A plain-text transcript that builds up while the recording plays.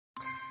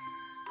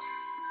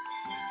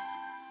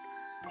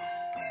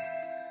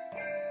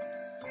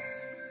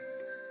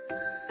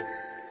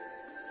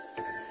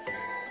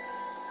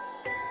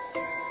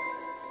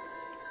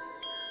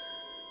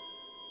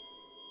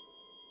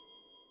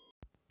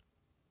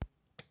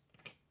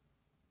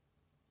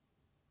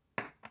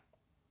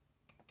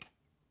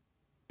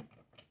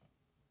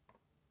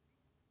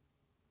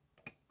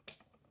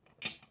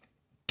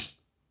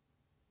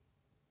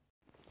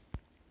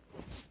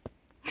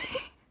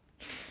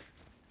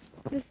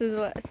This is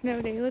what a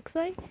snow day looks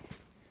like.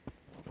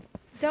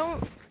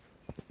 Don't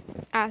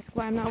ask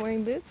why I'm not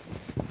wearing boots.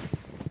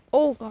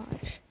 Oh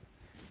gosh.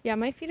 Yeah,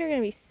 my feet are gonna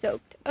be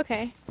soaked.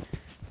 Okay,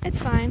 it's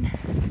fine.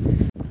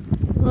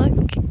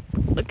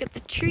 Look at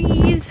the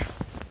trees,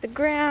 the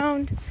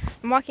ground.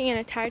 I'm walking in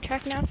a tire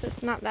track now, so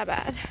it's not that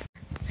bad.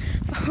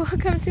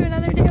 Welcome to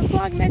another day of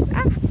Vlogmas.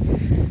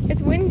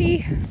 It's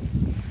windy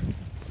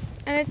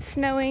and it's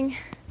snowing,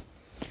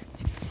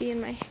 as you can see in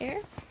my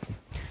hair.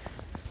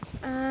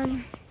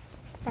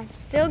 I'm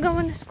still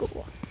going to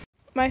school.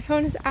 My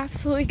phone is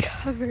absolutely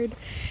covered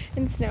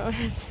in snow and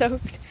it's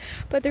soaked.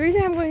 But the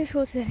reason I'm going to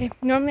school today,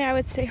 normally I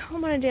would stay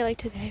home on a day like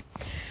today,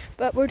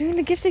 but we're doing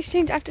the gift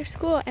exchange after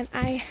school and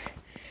I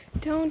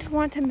don't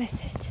want to miss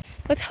it.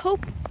 Let's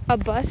hope a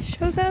bus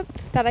shows up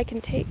that I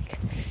can take.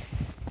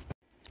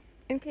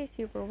 In case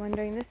you were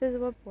wondering, this is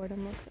what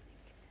boredom looks like.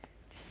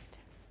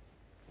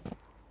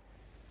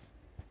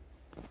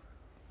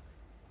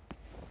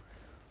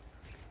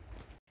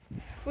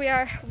 We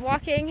are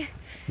walking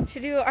to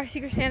do our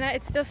Secret Santa.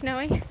 It's still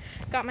snowing.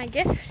 Got my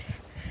gift.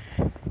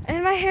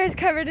 And my hair is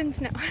covered in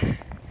snow.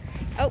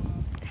 Oh,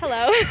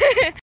 hello.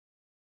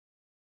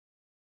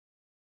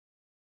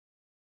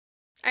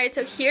 Alright,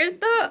 so here's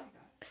the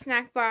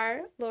snack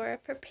bar Laura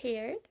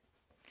prepared.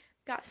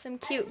 Got some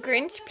cute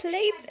Grinch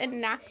plates and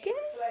napkins.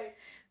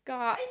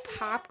 Got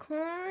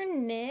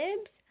popcorn,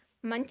 nibs,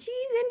 munchies,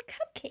 and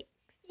cupcakes.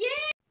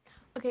 Yeah!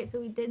 Okay, so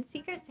we did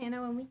Secret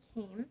Santa when we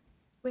came.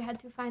 We had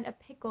to find a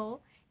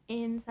pickle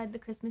inside the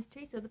Christmas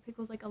tree, so the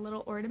pickle's like a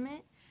little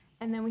ornament,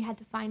 and then we had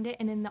to find it,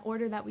 and in the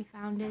order that we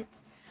found it,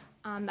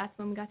 that's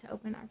when we got to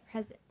open our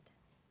present.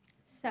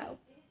 So,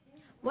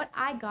 what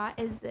I got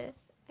is this.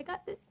 I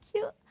got this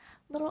cute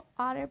little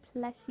otter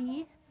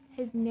plushie.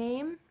 His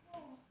name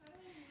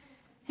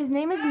is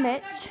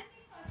Mitch.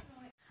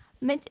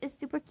 Mitch is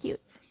super cute,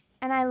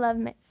 and I love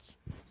Mitch.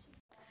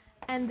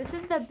 And this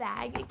is the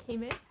bag it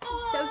came in.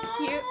 So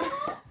cute.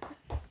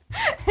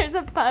 There's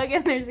a pug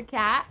and there's a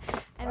cat.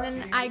 And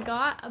then I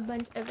got a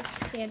bunch of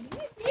candies.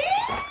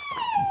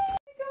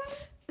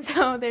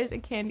 So there's a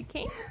candy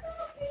cane,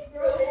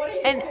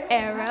 an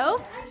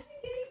arrow,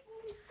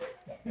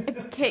 a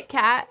Kit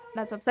Kat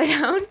that's upside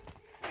down,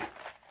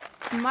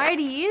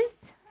 Smarties.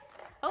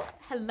 Oh,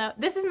 hello.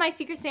 This is my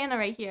Secret Santa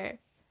right here.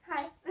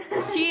 Hi.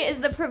 She is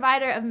the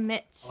provider of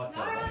Mitch.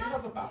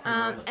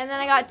 And then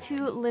I got 2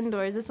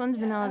 Lindors. This one's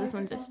vanilla, this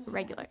one's just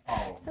regular.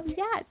 So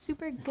yeah, it's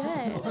super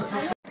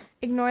good.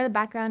 Ignore the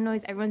background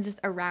noise. Everyone's just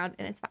around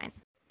and it's fine.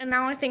 And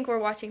now I think we're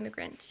watching The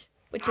Grinch,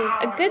 which is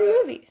a good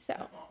movie,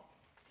 so.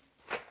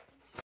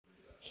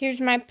 Here's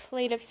my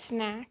plate of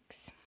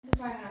snacks. This is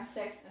why when I was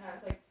 6 and I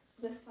was like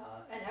this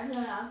tall, and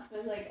everyone else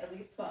was like at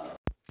least 12.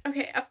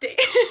 Okay, update.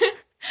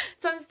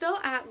 So I'm still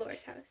at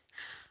Laura's house,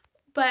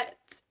 but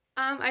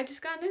I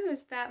just got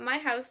news that my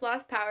house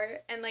lost power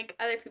and like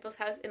other people's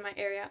house in my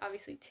area,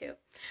 obviously too.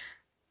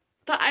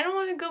 But I don't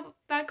want to go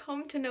back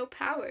home to no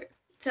power.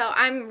 So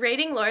I'm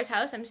raiding Laura's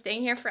house. I'm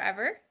staying here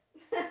forever.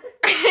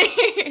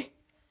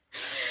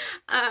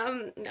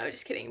 No,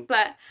 just kidding.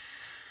 But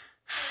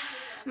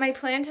my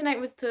plan tonight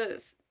was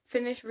to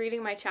finish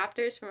reading my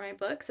chapters for my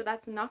book, so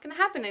that's not going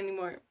to happen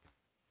anymore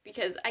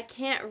because I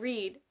can't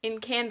read in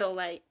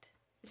candlelight.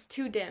 It's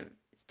too dim.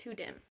 It's too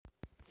dim.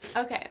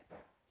 Okay,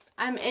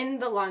 I'm in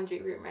the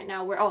laundry room right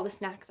now where all the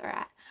snacks are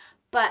at.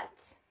 But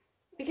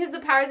because the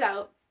power's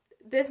out,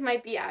 this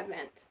might be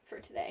Advent for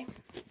today.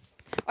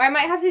 Or I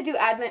might have to do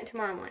Advent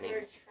tomorrow morning.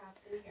 You're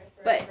trapped in here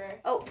forever.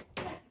 But, oh.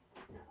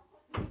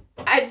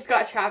 I just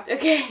got trapped,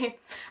 okay.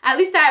 At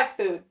least I have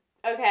food,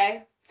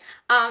 okay.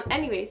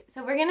 Anyways,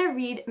 so we're gonna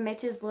read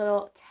Mitch's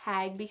little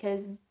tag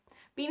because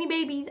Beanie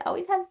Babies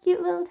always have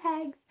cute little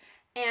tags.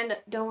 And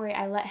don't worry,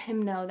 I let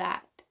him know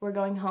that we're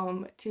going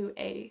home to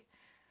a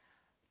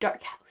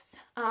dark house.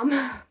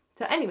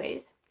 So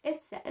anyways,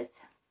 it says,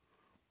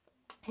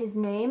 his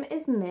name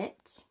is Mitch.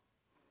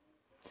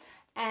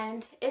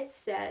 And it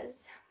says,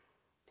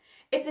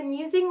 it's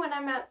amusing when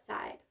I'm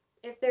outside.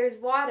 If there's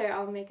water,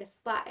 I'll make a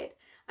slide.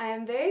 I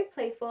am very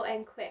playful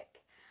and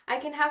quick. I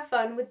can have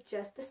fun with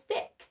just a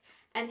stick.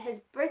 And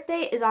his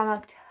birthday is on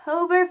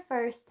October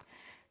 1st.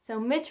 So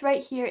Mitch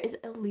right here is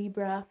a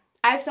Libra.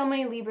 I have so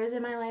many Libras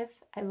in my life.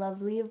 I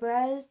love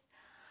Libras.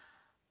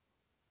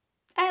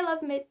 I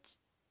love Mitch.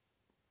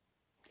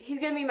 He's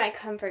going to be my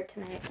comfort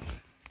tonight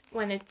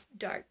when it's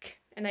dark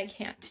and I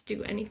can't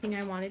do anything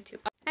I wanted to.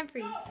 I'm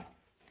free.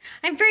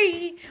 I'm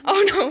free!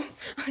 Oh no!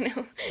 Oh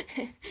no.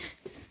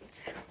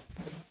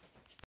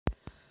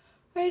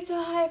 Right, so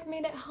I've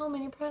made it home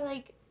and you're probably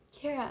like,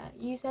 Kira,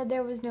 you said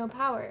there was no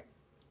power.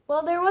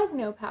 Well, there was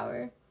no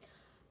power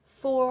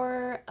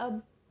for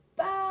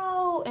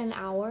about an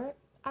hour,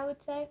 I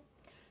would say.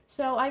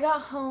 So I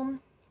got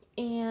home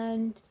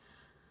and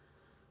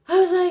I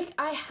was like,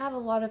 I have a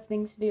lot of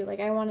things to do. Like,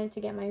 I wanted to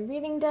get my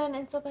reading done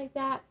and stuff like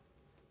that.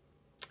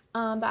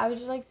 But I was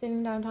just like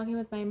sitting down talking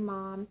with my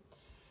mom.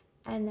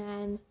 And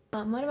then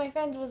one of my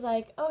friends was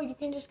like, oh, you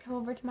can just come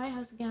over to my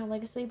house. We can have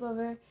like a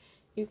sleepover.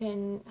 You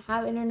can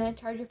have internet,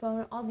 charge your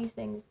phone, all these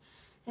things.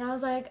 And I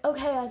was like,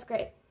 okay, that's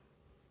great.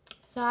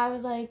 So I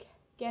was like,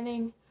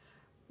 getting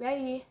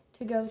ready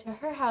to go to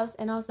her house,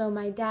 and also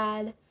my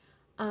dad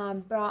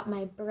brought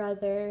my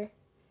brother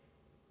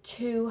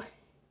to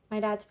my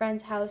dad's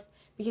friend's house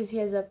because he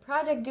has a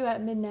project due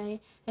at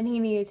midnight and he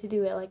needed to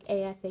do it like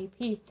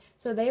ASAP.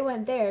 So they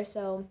went there.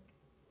 So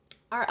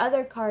our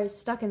other car is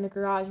stuck in the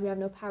garage. We have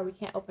no power. We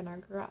can't open our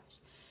garage.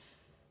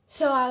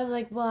 So I was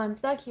like, well, I'm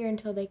stuck here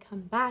until they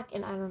come back,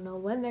 and I don't know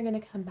when they're going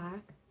to come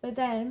back. But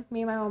then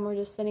me and my mom were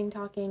just sitting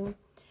talking,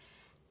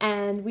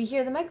 and we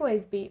hear the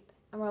microwave beep,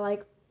 and we're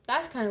like,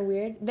 that's kind of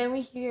weird. Then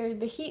we hear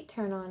the heat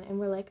turn on, and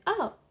we're like,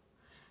 oh.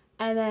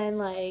 And then,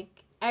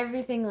 like,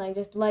 everything, like,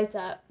 just lights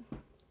up,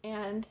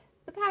 and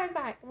the power's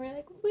back, and we're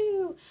like,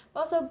 woo. But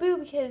also, boo,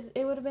 because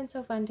it would have been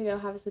so fun to go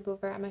have a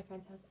sleepover at my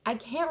friend's house. I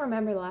can't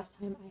remember the last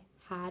time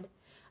I had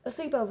a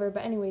sleepover,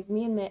 but anyways,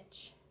 me and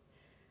Mitch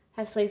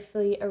have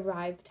safely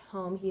arrived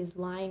home. He is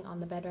lying on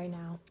the bed right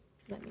now.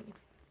 Let me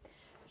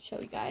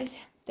show you guys.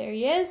 There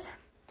he is.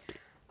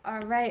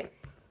 All right.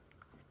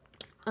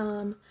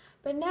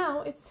 But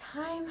now it's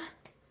time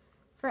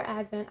for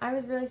Advent. I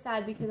was really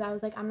sad because I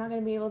was like, I'm not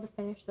going to be able to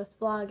finish this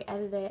vlog,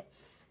 edit it,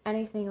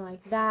 anything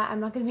like that. I'm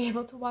not going to be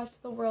able to watch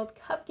the World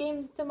Cup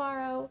games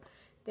tomorrow.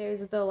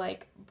 There's the,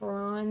 like,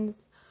 bronze,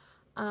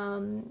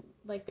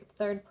 like,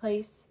 third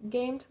place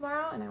game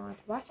tomorrow, and I want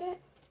to watch it.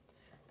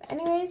 But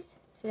anyways,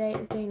 today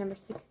is day number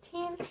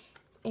 16.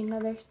 It's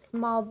another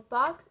small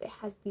box. It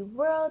has the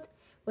world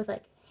with,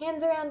 like,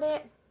 hands around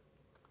it.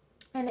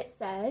 And it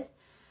says,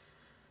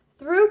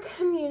 through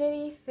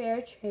community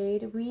fair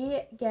trade, we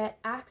get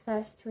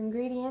access to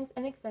ingredients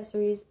and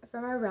accessories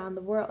from around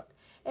the world.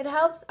 It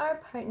helps our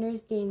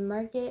partners gain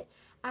market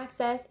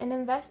access and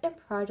invest in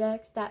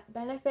projects that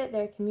benefit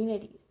their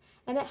communities.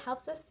 And it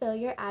helps us fill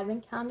your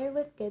advent calendar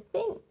with good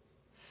things.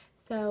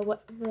 So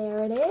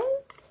there it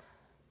is.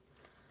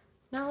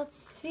 Now let's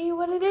see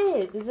what it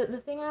is. Is it the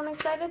thing I'm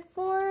excited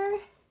for?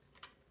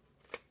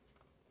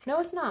 No,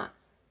 it's not.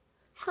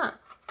 Huh.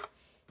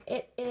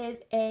 It is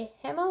a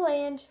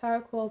Himalayan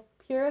charcoal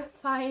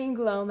purifying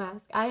glow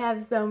mask. I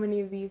have so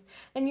many of these.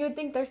 And you would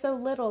think they're so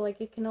little,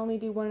 like it can only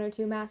do 1 or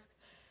 2 masks.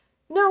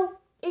 No,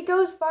 it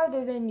goes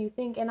farther than you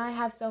think, and I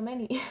have so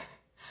many.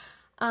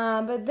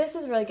 But this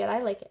is really good.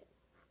 I like it.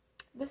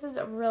 This is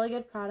a really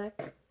good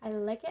product. I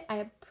like it. I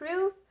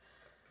approve.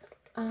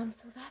 So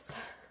that's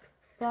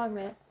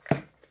Vlogmas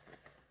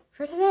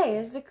for today.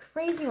 This is a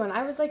crazy one.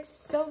 I was like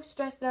so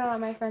stressed out at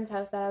my friend's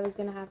house that I was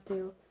gonna have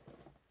to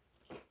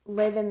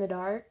live in the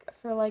dark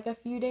for like a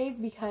few days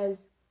because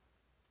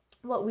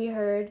what I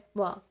heard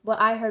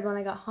when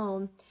I got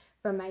home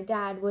from my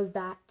dad was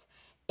that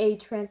a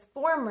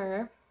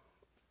transformer,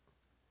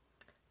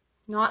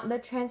 not the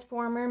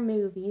Transformer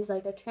movies,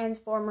 like a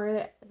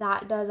transformer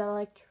that does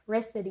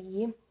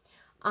electricity,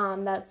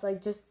 that's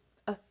like just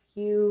a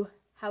few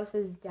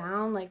houses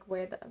down, like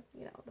where the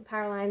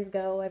power lines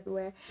go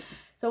everywhere.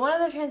 So one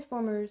of the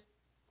transformers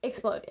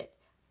exploded,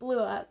 blew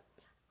up.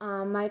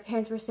 My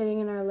parents were sitting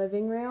in our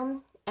living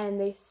room and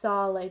they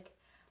saw like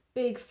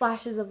big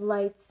flashes of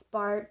lights,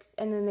 sparks,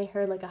 and then they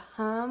heard like a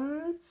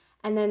hum,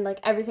 and then like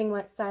everything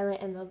went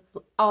silent and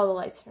all the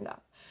lights turned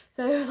off.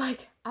 So it was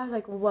like, I was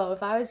like, whoa,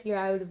 if I was here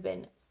I would have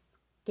been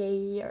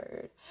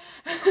scared.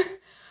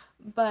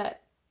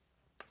 But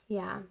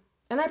yeah.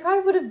 And I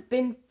probably would have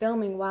been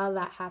filming while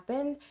that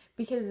happened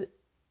because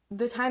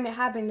the time it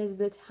happened is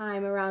the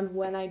time around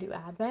when I do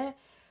Advent.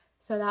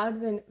 So that would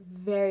have been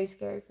very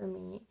scary for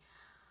me.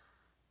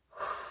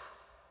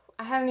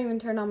 I haven't even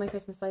turned on my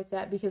Christmas lights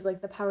yet because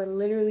like the power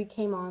literally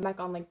came on back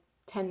on like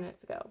 10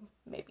 minutes ago,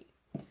 maybe.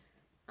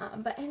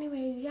 But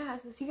anyways, yeah,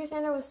 so Secret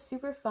Santa was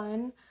super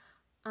fun.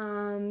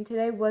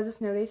 Today was a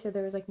snow day, so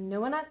there was like no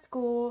one at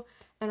school,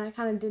 and I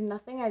kind of did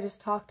nothing. I just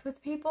talked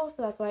with people,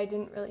 so that's why I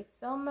didn't really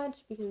film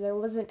much because there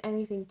wasn't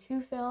anything to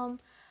film.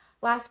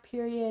 Last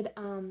period,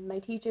 my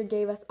teacher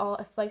gave us all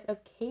a slice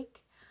of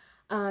cake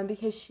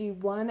because she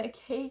won a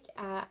cake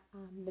at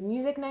the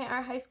music night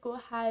our high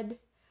school had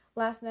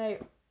last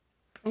night,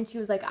 and she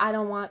was like, I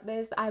don't want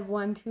this. I've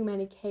won too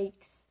many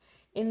cakes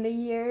in the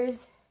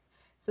years.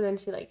 So then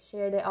she like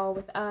shared it all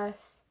with us,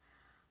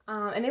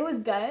 and it was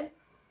good.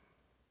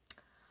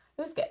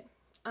 It was good.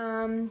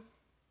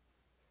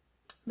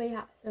 But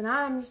yeah, so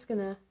now I'm just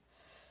gonna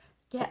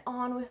get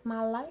on with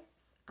my life.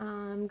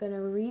 I'm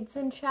gonna read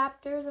some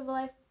chapters of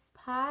Life of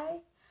Pi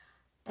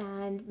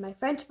and my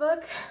French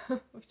book,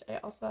 which I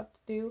also have to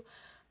do.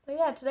 But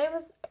yeah, today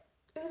was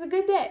a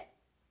good day,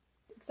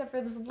 except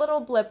for this little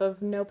blip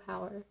of no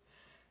power.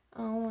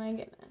 Oh my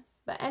goodness.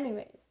 But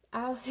anyways,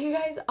 I'll see you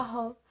guys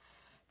all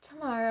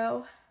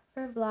tomorrow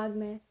for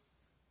Vlogmas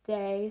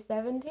day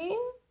 17?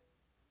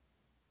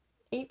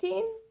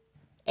 18?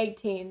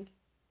 18.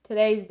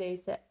 Today's day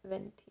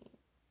 17.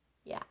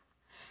 Yeah.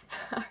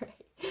 Alright.